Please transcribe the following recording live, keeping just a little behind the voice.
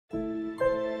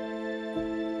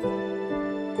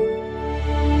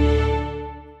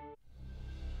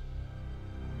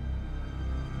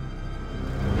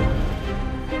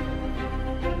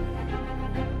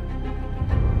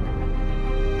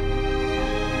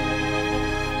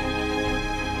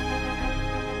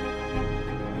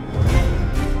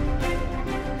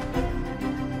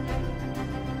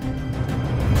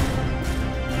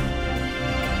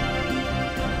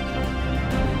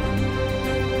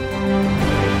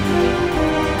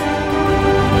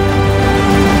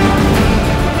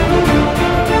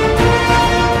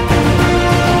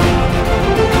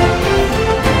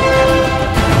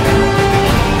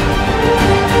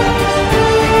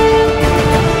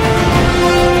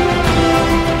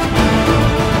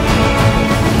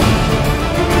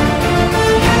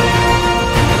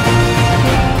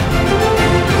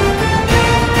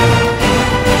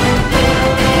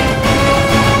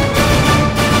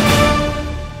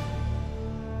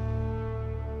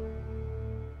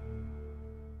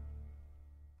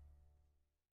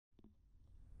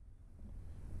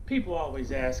People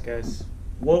always ask us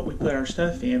what we put our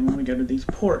stuff in when we go to these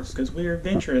ports because we're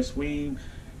adventurous. We,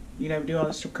 do all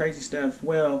this crazy stuff.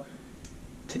 Well,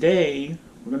 today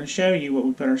we're going to show you what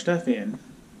we put our stuff in.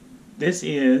 This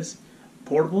is a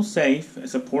portable safe.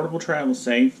 It's a portable travel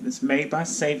safe. It's made by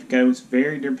Safego. It's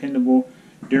very dependable,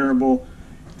 durable.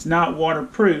 It's not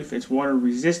waterproof. It's water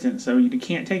resistant, so you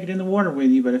can't take it in the water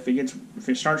with you. But if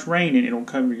it starts raining, it'll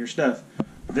cover your stuff.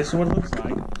 This is what it looks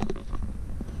like.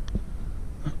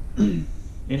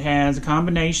 It has a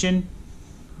combination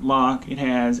lock. It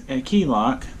has a key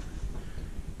lock.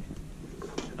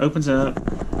 Opens up.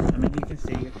 I mean, you can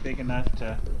see it's big enough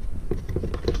to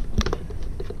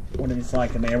what it's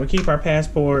like in there. We keep our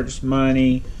passports,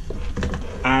 money,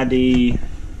 ID,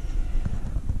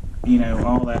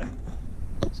 all that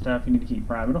stuff you need to keep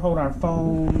private. It'll hold our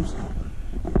phones,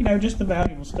 just the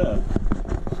valuable stuff.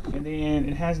 And then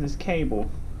it has this cable.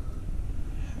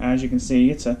 As you can see,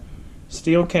 it's a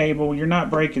steel cable. You're not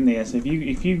breaking this. If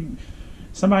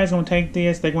somebody's gonna take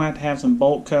this, they're gonna have some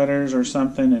bolt cutters or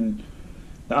something, and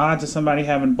the odds of somebody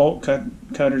having bolt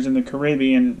cutters in the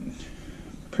Caribbean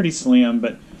pretty slim.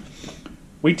 But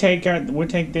we take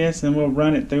this and we'll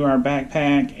run it through our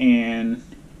backpack and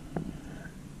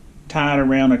tie it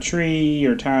around a tree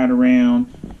or tie it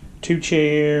around 2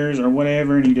 chairs or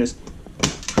whatever, and you just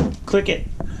click it,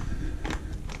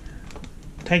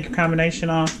 take your combination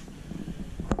off,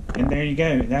 and there you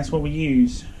go. That's what we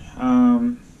use.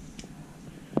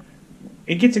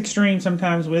 It gets extreme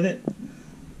sometimes with it.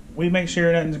 We make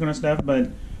sure nothing's going to stuff, but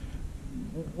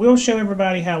we'll show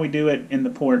everybody how we do it in the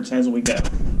ports as we go.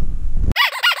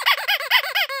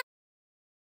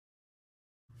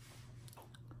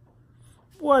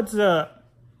 What's up?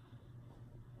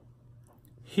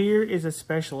 Here is a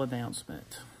special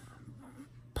announcement.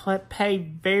 Pay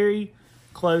very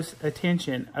close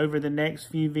attention over the next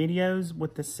few videos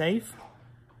with the safe.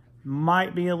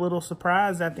 Might be a little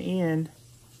surprise at the end.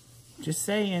 Just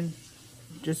saying.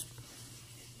 Just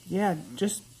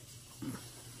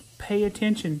pay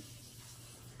attention.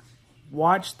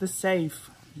 Watch the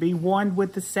safe. Be one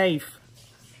with the safe.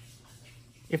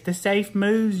 If the safe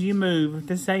moves, you move. If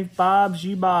the safe bobs,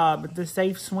 you bob. If the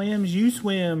safe swims, you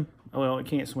swim. Well, it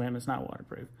can't swim. It's not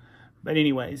waterproof. But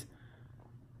anyways,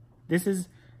 this is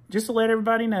just to let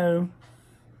everybody know.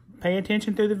 Pay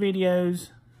attention through the videos.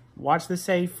 Watch the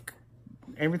safe.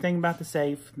 Everything about the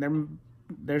safe.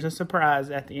 There's a surprise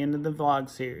at the end of the vlog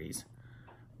series.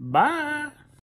 Bye.